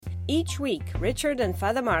Each week, Richard and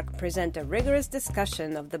Father Mark present a rigorous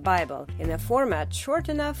discussion of the Bible in a format short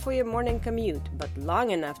enough for your morning commute, but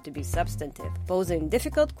long enough to be substantive, posing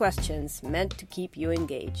difficult questions meant to keep you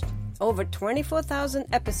engaged. Over 24,000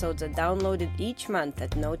 episodes are downloaded each month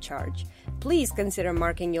at no charge. Please consider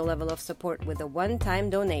marking your level of support with a one-time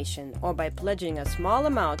donation or by pledging a small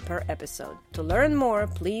amount per episode. To learn more,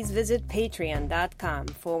 please visit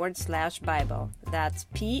patreon.com/Bible. That's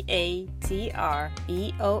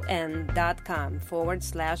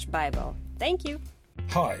patreon.com/Bible. Thank you.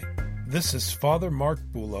 Hi, this is Father Mark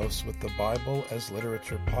Boulos with the Bible as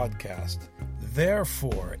Literature podcast.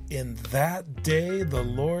 Therefore, in that day the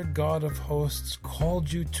Lord God of hosts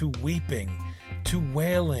called you to weeping, to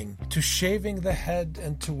wailing, to shaving the head,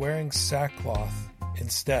 and to wearing sackcloth.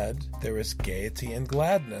 Instead, there is gaiety and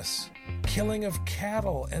gladness, killing of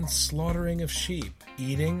cattle and slaughtering of sheep,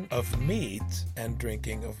 eating of meat and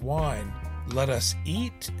drinking of wine. Let us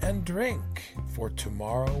eat and drink, for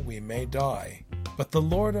tomorrow we may die. But the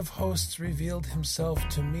Lord of hosts revealed himself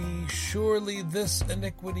to me. Surely this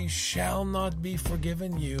iniquity shall not be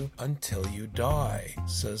forgiven you until you die,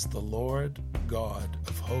 says the Lord God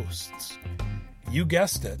of hosts. You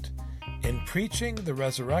guessed it. In preaching the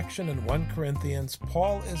resurrection in 1 Corinthians,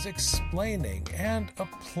 Paul is explaining and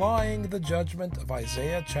applying the judgment of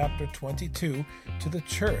Isaiah chapter 22 to the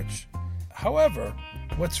church. However,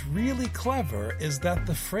 what's really clever is that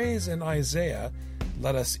the phrase in Isaiah,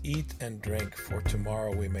 "Let us eat and drink, for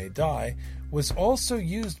tomorrow we may die," was also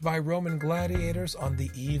used by Roman gladiators on the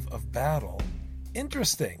eve of battle.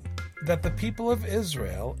 Interesting that the people of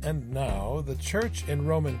Israel, and now the church in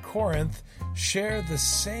Roman Corinth, share the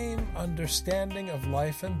same understanding of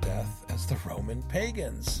life and death as the Roman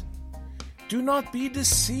pagans. Do not be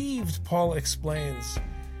deceived, Paul explains.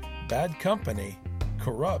 Bad company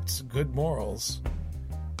corrupts good morals.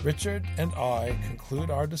 Richard and I conclude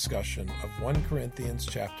our discussion of 1 Corinthians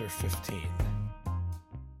chapter 15.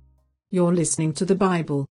 You're listening to the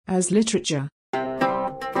Bible as Literature.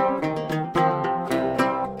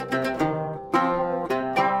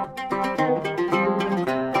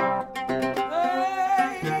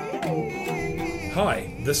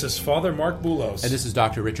 Hi, this is Father Mark Boulos. And this is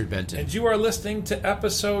Dr. Richard Benton. And you are listening to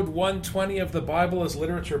episode 120 of the Bible as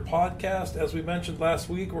Literature podcast. As we mentioned last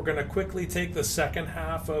week, we're going to quickly take the second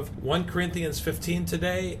half of 1 Corinthians 15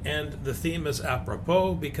 today, and the theme is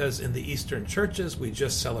apropos because in the Eastern churches we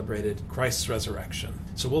just celebrated Christ's resurrection.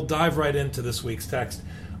 So we'll dive right into this week's text.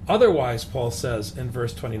 Otherwise, Paul says in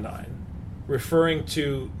verse 29, referring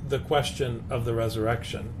to the question of the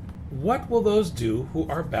resurrection, what will those do who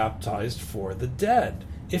are baptized for the dead?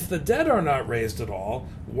 If the dead are not raised at all,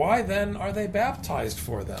 why then are they baptized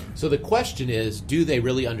for them? So the question is, do they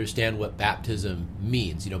really understand what baptism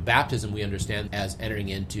means? Baptism we understand as entering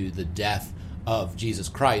into the death of Jesus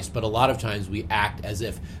Christ, but a lot of times we act as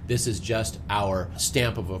if this is just our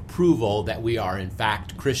stamp of approval that we are in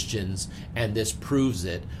fact Christians, and this proves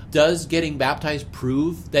it. Does getting baptized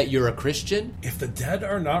prove that you're a Christian? If the dead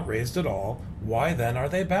are not raised at all, why then are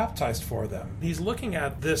they baptized for them? He's looking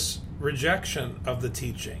at this rejection of the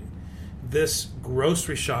teaching, this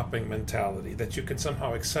grocery shopping mentality that you can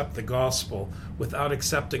somehow accept the gospel without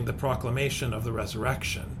accepting the proclamation of the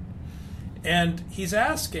resurrection. And he's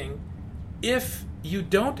asking, if you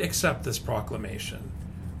don't accept this proclamation,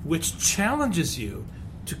 which challenges you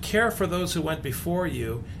to care for those who went before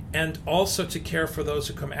you and also to care for those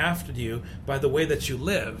who come after you by the way that you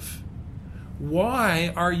live,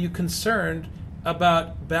 why are you concerned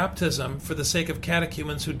about baptism for the sake of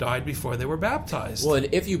catechumens who died before they were baptized? Well,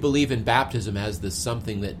 and if you believe in baptism as this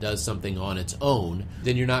something that does something on its own,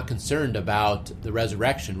 then you're not concerned about the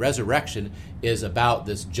resurrection. Resurrection is about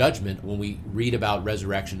this judgment. When we read about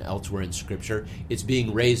resurrection elsewhere in Scripture, it's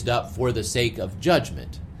being raised up for the sake of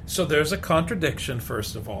judgment. So there's a contradiction,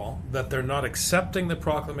 first of all, that they're not accepting the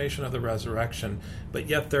proclamation of the resurrection, but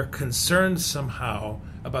yet they're concerned somehow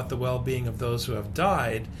about the well-being of those who have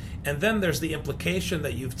died. And then there's the implication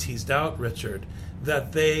that you've teased out, Richard,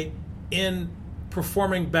 that they, in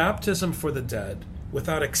performing baptism for the dead,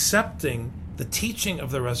 without accepting the teaching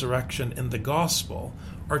of the resurrection in the gospel,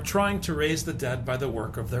 are trying to raise the dead by the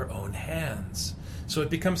work of their own hands. So it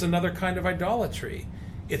becomes another kind of idolatry.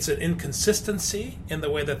 It's an inconsistency in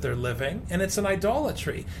the way that they're living, and it's an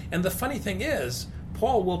idolatry. And the funny thing is,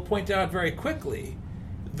 Paul will point out very quickly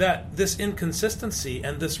that this inconsistency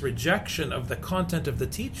and this rejection of the content of the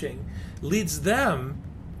teaching leads them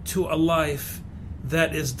to a life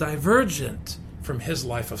that is divergent from his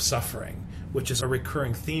life of suffering, which is a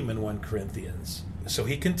recurring theme in 1 Corinthians. So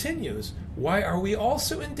he continues, why are we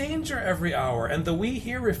also in danger every hour? And the we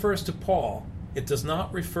here refers to Paul. It does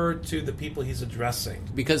not refer to the people he's addressing.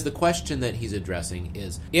 Because the question that he's addressing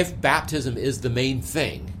is, if baptism is the main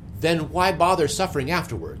thing, then why bother suffering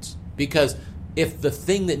afterwards? Because if the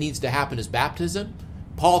thing that needs to happen is baptism,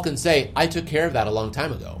 Paul can say, I took care of that a long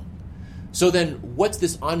time ago. So then what's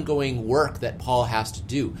this ongoing work that Paul has to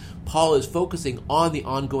do? Paul is focusing on the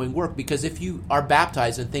ongoing work, because if you are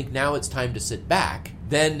baptized and think now it's time to sit back,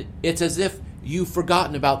 then it's as if you've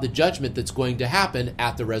forgotten about the judgment that's going to happen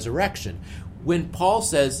at the resurrection. When Paul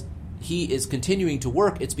says he is continuing to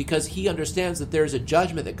work, it's because he understands that there's a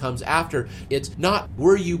judgment that comes after. It's not,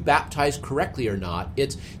 were you baptized correctly or not?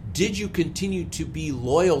 It's, did you continue to be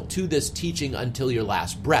loyal to this teaching until your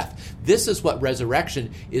last breath? This is what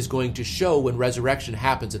resurrection is going to show when resurrection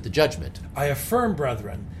happens at the judgment. I affirm,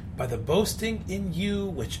 brethren, by the boasting in you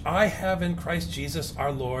which I have in Christ Jesus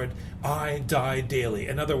our Lord, I die daily.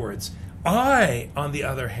 In other words, I, on the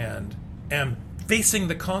other hand, am facing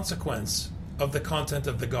the consequence of the content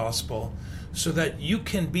of the gospel so that you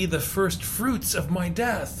can be the first fruits of my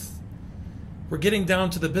death. We're getting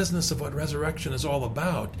down to the business of what resurrection is all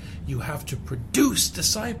about. You have to produce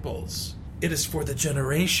disciples. It is for the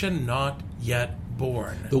generation not yet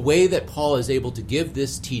born. The way that Paul is able to give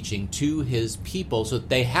this teaching to his people so that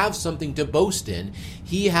they have something to boast in,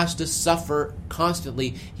 he has to suffer constantly.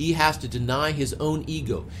 He has to deny his own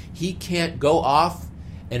ego. He can't go off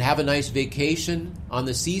and have a nice vacation on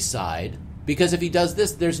the seaside, because if he does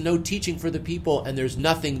this, there's no teaching for the people, and there's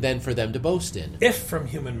nothing then for them to boast in. If from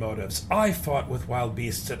human motives I fought with wild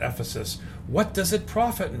beasts at Ephesus, what does it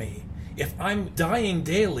profit me? If I'm dying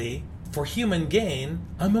daily for human gain,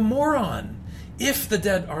 I'm a moron. If the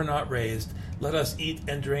dead are not raised, let us eat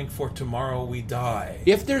and drink, for tomorrow we die.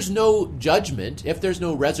 If there's no judgment, if there's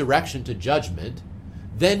no resurrection to judgment,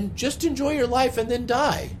 then just enjoy your life and then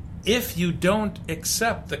die. If you don't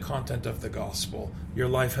accept the content of the gospel, your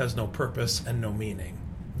life has no purpose and no meaning.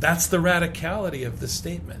 That's the radicality of this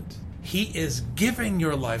statement. He is giving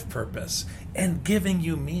your life purpose and giving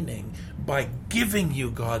you meaning by giving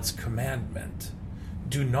you God's commandment.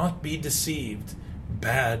 Do not be deceived.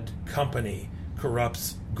 Bad company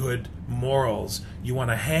corrupts good morals. You want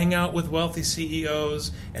to hang out with wealthy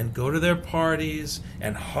CEOs and go to their parties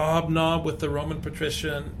and hobnob with the Roman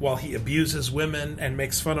patrician while he abuses women and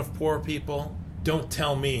makes fun of poor people? Don't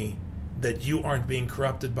tell me that you aren't being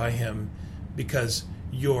corrupted by him, because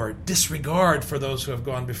your disregard for those who have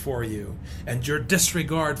gone before you and your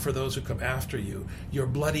disregard for those who come after you, your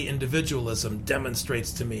bloody individualism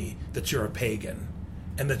demonstrates to me that you're a pagan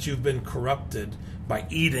and that you've been corrupted by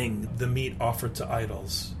eating the meat offered to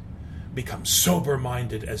idols. Become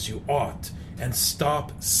sober-minded as you ought and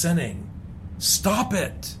stop sinning. Stop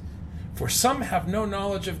it! For some have no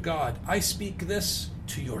knowledge of God. I speak this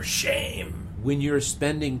to your shame. When you're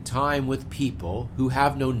spending time with people who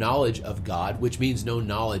have no knowledge of God, which means no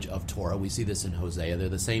knowledge of Torah, we see this in Hosea, they're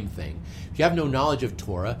the same thing. If you have no knowledge of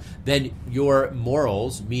Torah, then your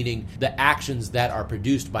morals, meaning the actions that are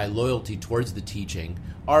produced by loyalty towards the teaching,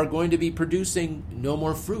 are going to be producing no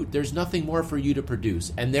more fruit. There's nothing more for you to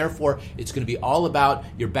produce. And therefore, it's going to be all about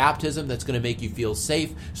your baptism that's going to make you feel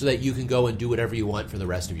safe so that you can go and do whatever you want for the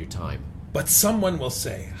rest of your time. But someone will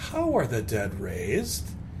say, how are the dead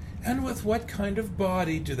raised? And with what kind of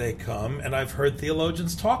body do they come? And I've heard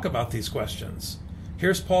theologians talk about these questions.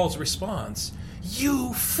 Here's Paul's response.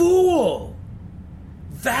 You fool!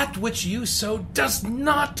 That which you sow does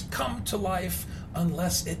not come to life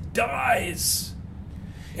unless it dies.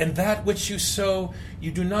 And that which you sow,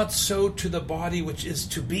 you do not sow to the body which is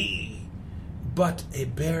to be, but a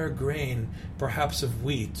bare grain, perhaps of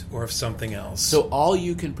wheat or of something else. So all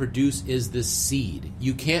you can produce is the seed.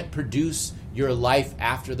 You can't produce your life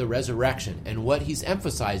after the resurrection. And what he's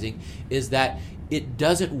emphasizing is that it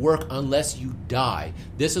doesn't work unless you die.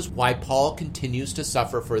 This is why Paul continues to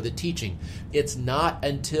suffer for the teaching. It's not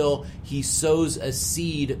until he sows a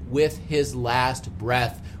seed with his last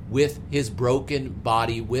breath, with his broken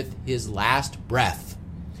body, with his last breath.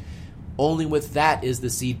 Only with that is the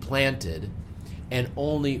seed planted, and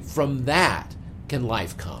only from that can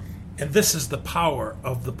life come. And this is the power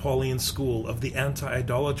of the Pauline school, of the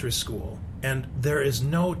anti-idolatry school. And there is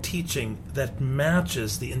no teaching that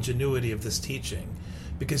matches the ingenuity of this teaching,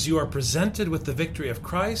 because you are presented with the victory of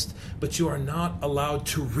Christ, but you are not allowed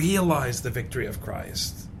to realize the victory of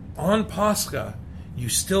Christ. On Pascha, you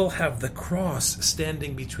still have the cross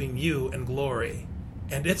standing between you and glory.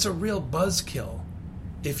 And it's a real buzzkill.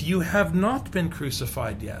 If you have not been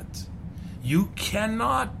crucified yet, you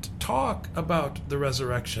cannot talk about the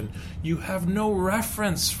resurrection. You have no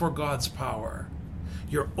reference for God's power.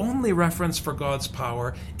 Your only reference for God's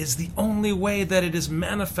power is the only way that it is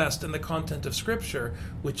manifest in the content of Scripture,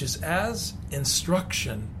 which is as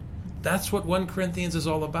instruction. That's what 1 Corinthians is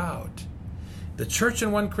all about. The church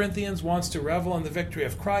in 1 Corinthians wants to revel in the victory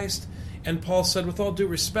of Christ, and Paul said, with all due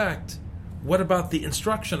respect, what about the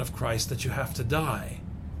instruction of Christ that you have to die?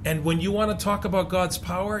 And when you want to talk about God's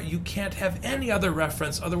power, you can't have any other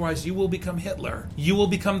reference, otherwise you will become Hitler. You will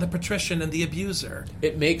become the patrician and the abuser.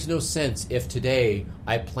 It makes no sense if today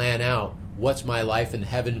I plan out what's my life in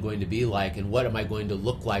heaven going to be like and what am I going to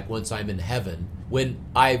look like once I'm in heaven, when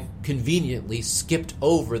I've conveniently skipped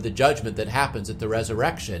over the judgment that happens at the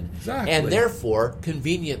resurrection. Exactly. And therefore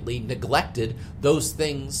conveniently neglected those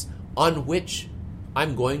things on which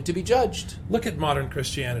I'm going to be judged. Look at modern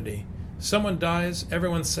Christianity. Someone dies,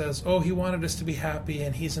 everyone says, oh, he wanted us to be happy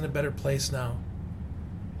and he's in a better place now.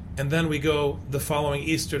 And then we go the following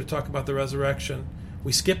Easter to talk about the resurrection.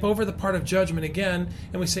 We skip over the part of judgment again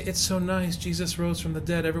and we say, it's so nice, Jesus rose from the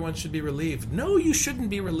dead, everyone should be relieved. No, you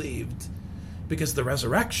shouldn't be relieved, because the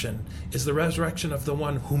resurrection is the resurrection of the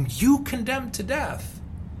one whom you condemned to death.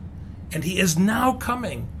 And he is now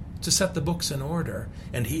coming to set the books in order,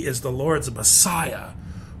 and he is the Lord's Messiah,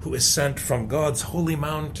 who is sent from God's holy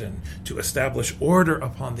mountain to establish order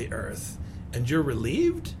upon the earth. And you're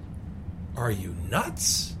relieved? Are you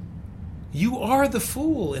nuts? You are the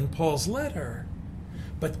fool in Paul's letter.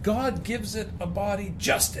 But God gives it a body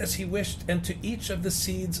just as he wished, and to each of the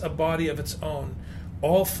seeds a body of its own.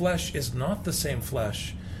 All flesh is not the same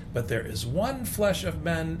flesh, but there is one flesh of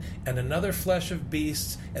men, and another flesh of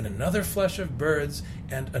beasts, and another flesh of birds,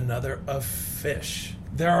 and another of fish.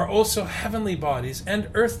 There are also heavenly bodies and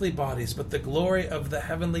earthly bodies, but the glory of the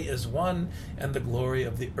heavenly is one, and the glory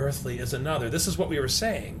of the earthly is another. This is what we were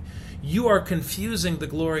saying. You are confusing the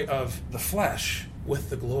glory of the flesh with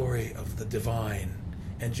the glory of the divine,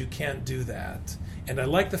 and you can't do that. And I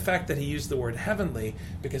like the fact that he used the word heavenly,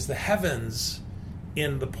 because the heavens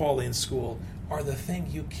in the Pauline school are the thing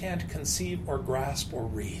you can't conceive or grasp or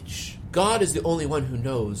reach. God is the only one who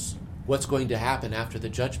knows what's going to happen after the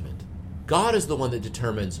judgment. God is the one that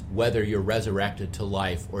determines whether you're resurrected to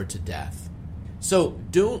life or to death. So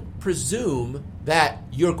don't presume that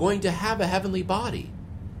you're going to have a heavenly body.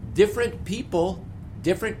 Different people,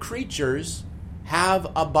 different creatures have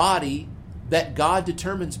a body that God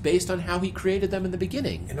determines based on how he created them in the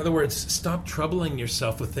beginning. In other words, stop troubling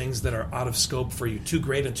yourself with things that are out of scope for you, too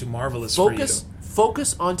great and too marvelous for you.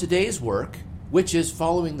 Focus on today's work, which is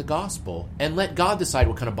following the gospel, and let God decide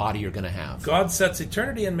what kind of body you're going to have. God sets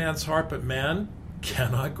eternity in man's heart, but man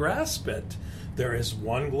cannot grasp it. There is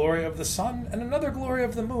one glory of the sun, and another glory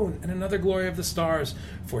of the moon, and another glory of the stars,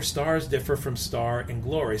 for stars differ from star in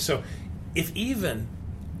glory. So if even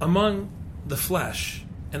among the flesh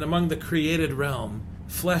and among the created realm,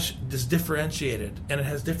 flesh is differentiated, and it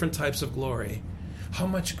has different types of glory, how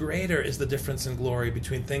much greater is the difference in glory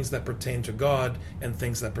between things that pertain to God and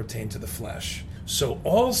things that pertain to the flesh? So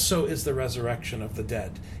also is the resurrection of the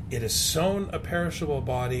dead. It is sown a perishable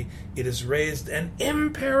body, it is raised an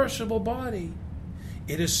imperishable body.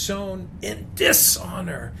 It is sown in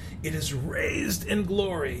dishonor, it is raised in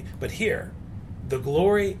glory. But here, the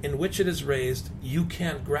glory in which it is raised, you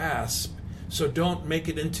can't grasp, so don't make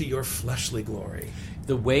it into your fleshly glory.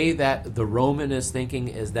 The way that the Roman is thinking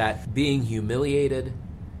is that being humiliated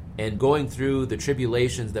and going through the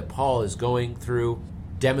tribulations that Paul is going through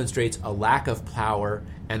demonstrates a lack of power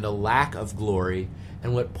and a lack of glory.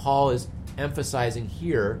 And what Paul is emphasizing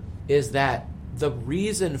here is that the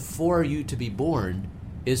reason for you to be born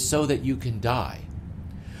is so that you can die.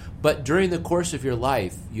 But during the course of your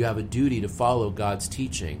life, you have a duty to follow God's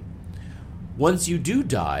teaching. Once you do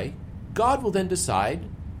die, God will then decide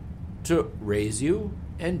to raise you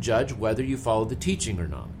and judge whether you follow the teaching or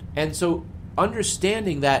not. And so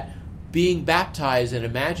understanding that being baptized and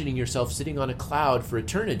imagining yourself sitting on a cloud for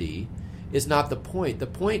eternity is not the point. The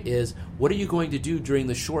point is, what are you going to do during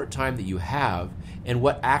the short time that you have, and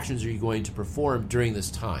what actions are you going to perform during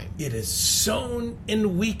this time? It is sown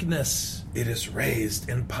in weakness. It is raised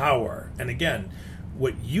in power. And again,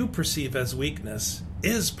 what you perceive as weakness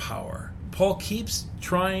is power. Paul keeps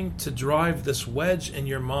trying to drive this wedge in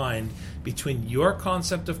your mind between your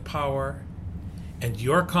concept of power and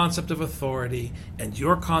your concept of authority and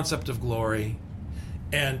your concept of glory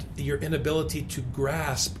and your inability to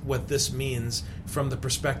grasp what this means from the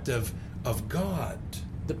perspective of God.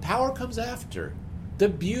 The power comes after. The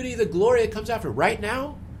beauty, the glory, it comes after. Right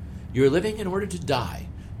now, you're living in order to die.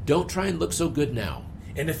 Don't try and look so good now.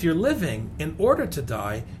 And if you're living in order to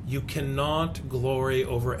die, you cannot glory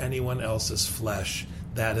over anyone else's flesh.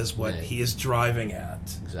 That is what he is driving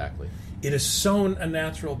at. Exactly. It is sown a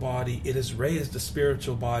natural body. It is raised a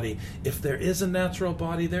spiritual body. If there is a natural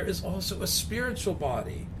body, there is also a spiritual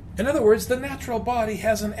body. In other words, the natural body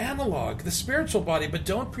has an analog, the spiritual body, but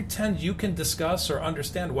don't pretend you can discuss or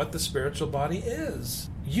understand what the spiritual body is.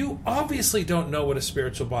 You obviously don't know what a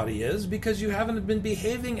spiritual body is because you haven't been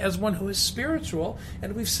behaving as one who is spiritual,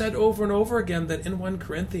 and we've said over and over again that in 1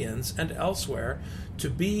 Corinthians and elsewhere, to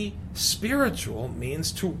be spiritual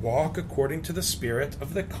means to walk according to the spirit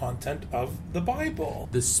of the content of the Bible.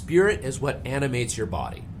 The spirit is what animates your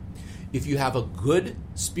body. If you have a good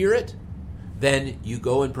spirit, then you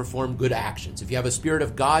go and perform good actions. If you have a spirit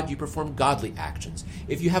of God, you perform godly actions.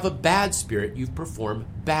 If you have a bad spirit, you perform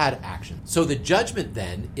bad actions. So the judgment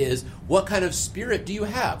then is, what kind of spirit do you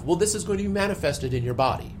have? Well, this is going to be manifested in your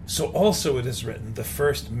body. So also it is written, the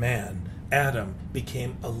first man, Adam,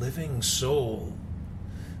 became a living soul.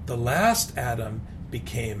 The last Adam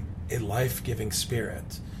became a life-giving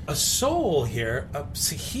spirit. A soul here, a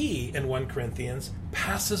psyche in 1 Corinthians,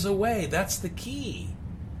 passes away. That's the key.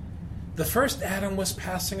 The first Adam was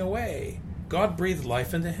passing away. God breathed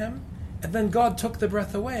life into him, and then God took the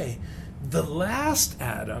breath away. The last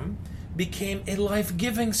Adam became a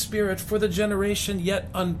life-giving spirit for the generation yet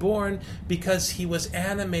unborn because he was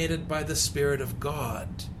animated by the Spirit of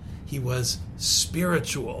God. He was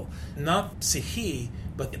spiritual, not psyche,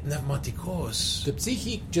 but pneumatikos. The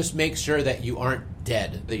psyche just makes sure that you aren't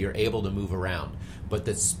dead, that you're able to move around. But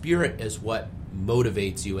the spirit is what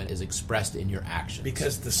motivates you and is expressed in your actions.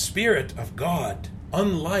 Because the Spirit of God,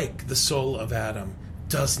 unlike the soul of Adam,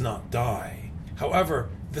 does not die. However,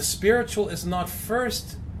 the spiritual is not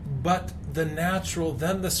first, but the natural,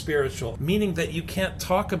 then the spiritual, meaning that you can't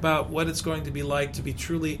talk about what it's going to be like to be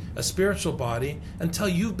truly a spiritual body until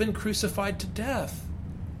you've been crucified to death.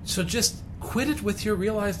 So just quit it with your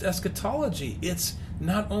realized eschatology. It's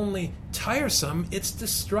not only tiresome, it's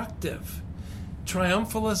destructive.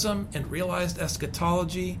 Triumphalism and realized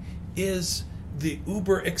eschatology is the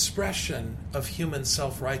uber expression of human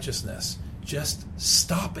self-righteousness. Just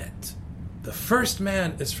stop it. The first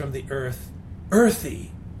man is from the earth,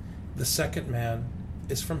 earthy. The second man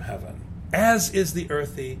is from heaven. As is the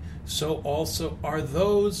earthy, so also are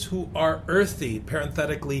those who are earthy.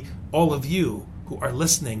 Parenthetically, all of you who are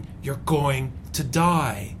listening, you're going to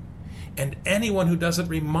die. And anyone who doesn't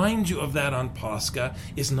remind you of that on Pascha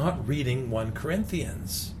is not reading 1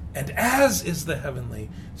 Corinthians. And as is the heavenly,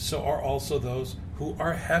 so are also those who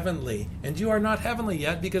are heavenly. And you are not heavenly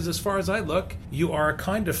yet, because as far as I look, you are a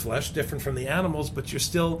kind of flesh, different from the animals, but you're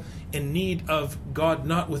still in need of God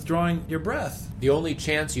not withdrawing your breath. The only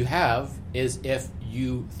chance you have is if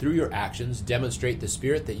you, through your actions, demonstrate the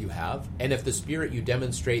spirit that you have. And if the spirit you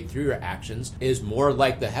demonstrate through your actions is more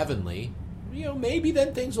like the heavenly, maybe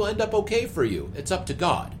then things will end up okay for you. It's up to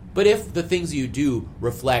God. But if the things you do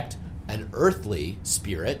reflect an earthly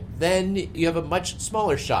spirit, then you have a much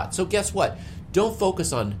smaller shot. So guess what? Don't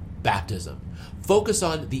focus on baptism. Focus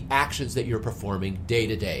on the actions that you're performing day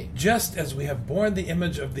to day. Just as we have borne the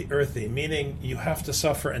image of the earthy, meaning you have to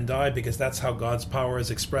suffer and die because that's how God's power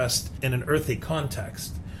is expressed in an earthly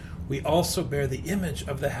context, we also bear the image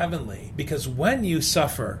of the heavenly, because when you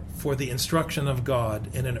suffer for the instruction of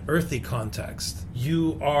God in an earthly context,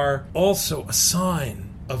 you are also a sign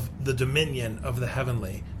of the dominion of the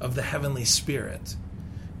heavenly spirit,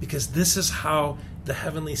 because this is how the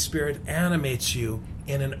heavenly spirit animates you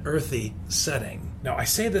in an earthy setting. Now I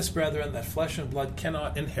say this, brethren, that flesh and blood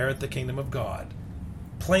cannot inherit the kingdom of God.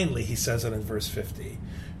 Plainly, he says it in verse 50.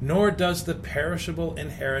 Nor does the perishable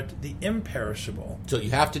inherit the imperishable. So you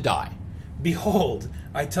have to die. Behold,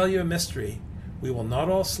 I tell you a mystery. We will not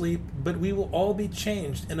all sleep, but we will all be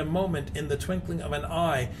changed in a moment, in the twinkling of an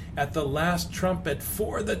eye, at the last trumpet.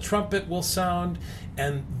 For the trumpet will sound,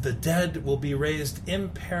 and the dead will be raised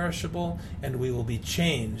imperishable, and we will be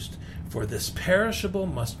changed. For this perishable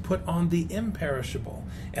must put on the imperishable,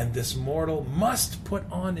 and this mortal must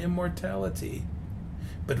put on immortality.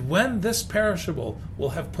 But when this perishable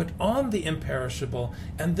will have put on the imperishable,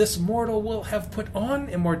 and this mortal will have put on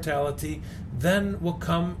immortality, then will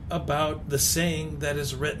come about the saying that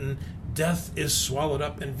is written, death is swallowed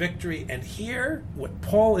up in victory. And here, what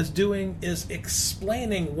Paul is doing is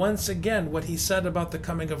explaining once again what he said about the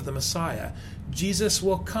coming of the Messiah. Jesus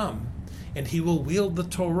will come, and he will wield the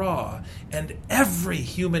Torah, and every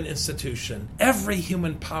human institution, every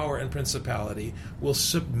human power and principality will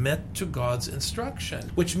submit to God's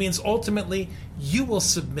instruction, which means ultimately you will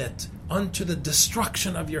submit unto the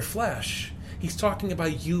destruction of your flesh. He's talking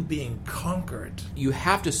about you being conquered. You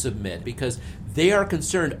have to submit because they are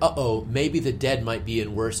concerned, maybe the dead might be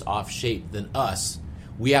in worse off shape than us.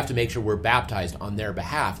 we have to make sure we're baptized on their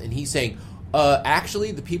behalf. And he's saying,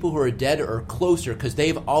 actually, the people who are dead are closer because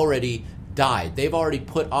they've already died. They've already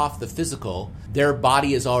put off the physical. Their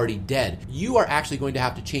body is already dead. You are actually going to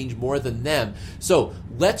have to change more than them. So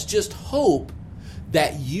let's just hope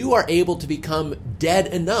that you are able to become dead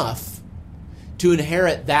enough to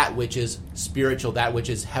inherit that which is spiritual, that which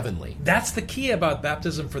is heavenly. That's the key about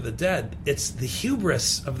baptism for the dead. It's the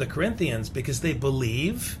hubris of the Corinthians because they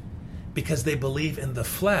believe in the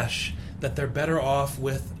flesh that they're better off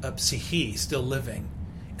with a psyche still living.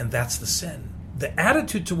 And that's the sin. The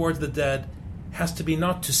attitude towards the dead has to be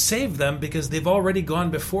not to save them because they've already gone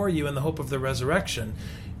before you in the hope of the resurrection.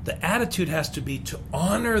 The attitude has to be to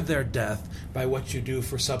honor their death by what you do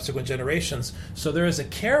for subsequent generations. So there is a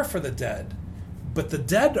care for the dead, but the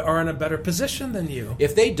dead are in a better position than you.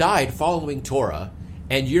 If they died following Torah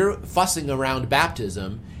and you're fussing around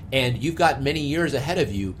baptism and you've got many years ahead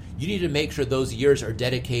of you, you need to make sure those years are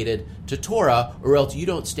dedicated to Torah, or else you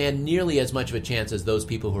don't stand nearly as much of a chance as those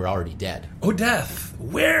people who are already dead. O death,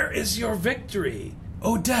 where is your victory?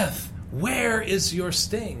 O death, where is your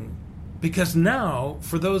sting? Because now,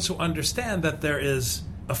 for those who understand that there is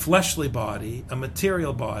a fleshly body, a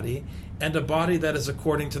material body, and a body that is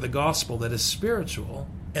according to the gospel, that is spiritual,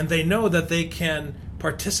 and they know that they can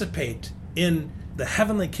participate in the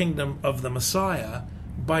heavenly kingdom of the Messiah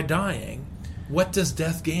by dying, what does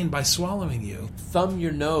death gain by swallowing you? Thumb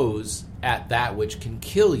your nose at that which can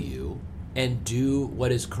kill you and do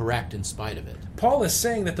what is correct in spite of it. Paul is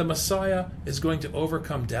saying that the Messiah is going to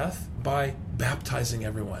overcome death by baptizing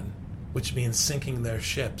everyone, which means sinking their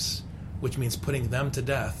ships, which means putting them to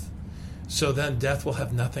death. So then death will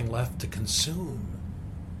have nothing left to consume.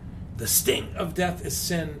 The sting of death is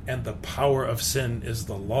sin, and the power of sin is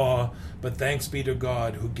the law. But thanks be to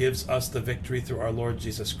God who gives us the victory through our Lord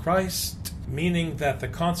Jesus Christ, meaning that the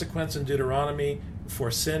consequence in Deuteronomy for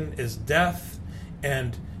sin is death,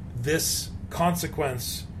 and this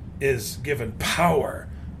consequence is given power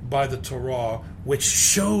by the Torah, which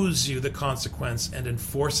shows you the consequence and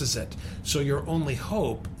enforces it. So your only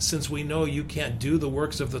hope, since we know you can't do the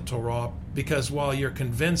works of the Torah, because while you're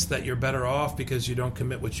convinced that you're better off because you don't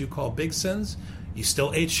commit what you call big sins, you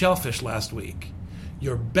still ate shellfish last week.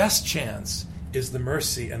 Your best chance is the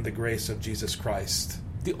mercy and the grace of Jesus Christ.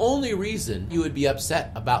 The only reason you would be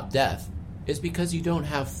upset about death is because you don't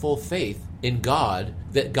have full faith in God,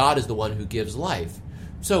 that God is the one who gives life.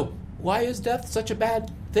 So why is death such a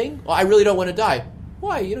bad thing? Well, I really don't want to die.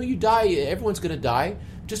 Why? You die, everyone's going to die.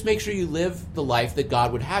 Just make sure you live the life that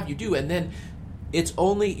God would have you do. And then it's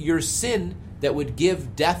only your sin that would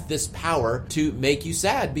give death this power to make you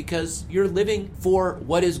sad, because you're living for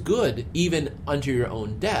what is good, even unto your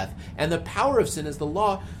own death. And the power of sin is the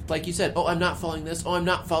law. Like you said, I'm not following this, I'm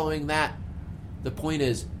not following that. The point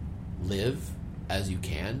is, live as you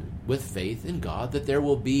can with faith in God that there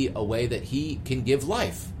will be a way that He can give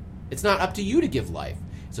life. It's not up to you to give life.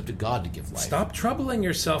 It's up to God to give life. Stop troubling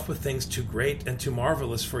yourself with things too great and too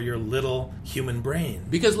marvelous for your little human brain.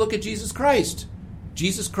 Because look at Jesus Christ.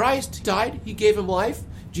 Jesus Christ died. He gave him life.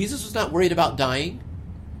 Jesus was not worried about dying.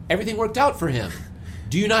 Everything worked out for him.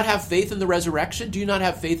 Do you not have faith in the resurrection? Do you not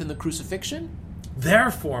have faith in the crucifixion?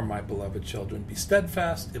 Therefore, my beloved children, be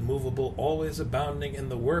steadfast, immovable, always abounding in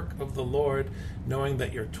the work of the Lord, knowing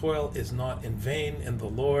that your toil is not in vain in the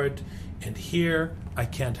Lord. And here, I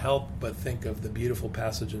can't help but think of the beautiful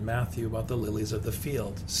passage in Matthew about the lilies of the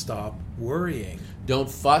field. Stop worrying. Don't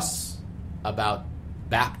fuss about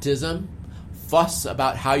baptism. Fuss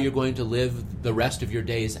about how you're going to live the rest of your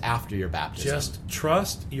days after your baptism. Just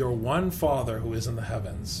trust your one Father who is in the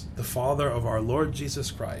heavens, the Father of our Lord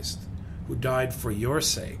Jesus Christ, who died for your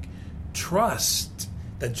sake. Trust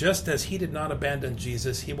that just as He did not abandon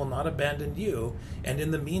Jesus, He will not abandon you. And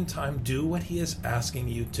in the meantime, do what He is asking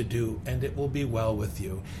you to do, and it will be well with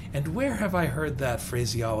you. And where have I heard that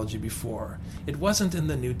phraseology before? It wasn't in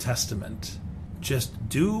the New Testament. Just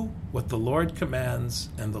do what the Lord commands,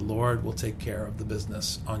 and the Lord will take care of the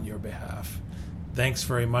business on your behalf. Thanks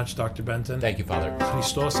very much, Dr. Benton. Thank you, Father.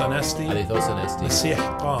 Christos Anesti. Christos Anesti. Messiah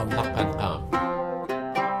Pam.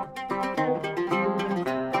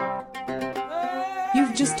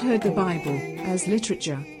 You've just heard the Bible as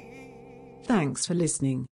literature. Thanks for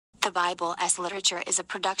listening. The Bible as Literature is a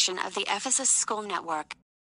production of the Ephesus School Network.